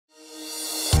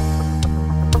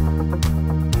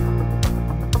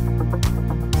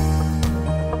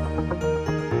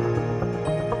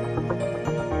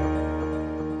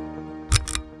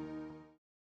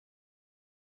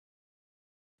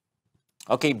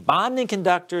Okay, bonding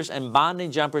conductors and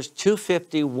bonding jumpers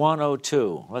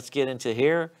 250-102. Let's get into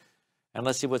here and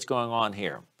let's see what's going on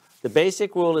here. The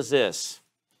basic rule is this.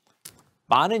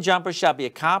 Bonding jumpers shall be a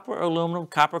copper or aluminum,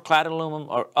 copper-clad aluminum,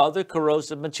 or other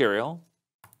corrosive material.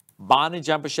 Bonding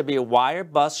jumper should be a wire,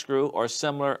 bus screw, or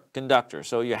similar conductor.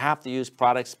 So you have to use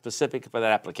products specific for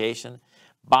that application.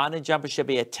 Bonding jumper should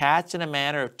be attached in a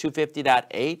manner of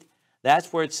 250.8.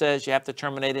 That's where it says you have to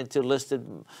terminate into listed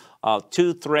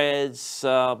two threads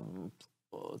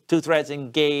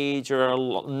engage or a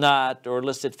nut or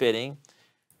listed fitting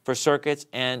for circuits,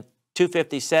 and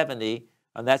 250-70,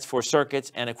 and that's for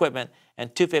circuits and equipment,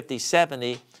 and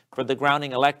 250-70 for the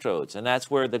grounding electrodes, and that's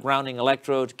where the grounding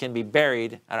electrode can be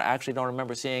buried. I actually don't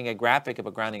remember seeing a graphic of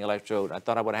a grounding electrode. I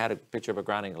thought I would have had a picture of a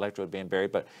grounding electrode being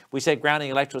buried, but we said grounding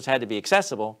electrodes had to be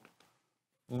accessible,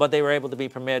 but they were able to be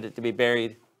permitted to be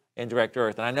buried in direct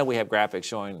earth. And I know we have graphics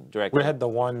showing direct earth. We had the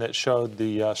one that showed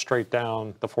the straight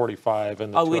down, the 45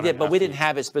 and the we did, but we didn't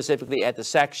have it specifically at the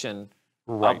section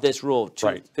right. of this rule,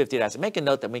 250. Right. Make a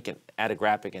note that we can add a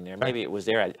graphic in there. Maybe it was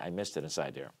there. I missed it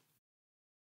inside there.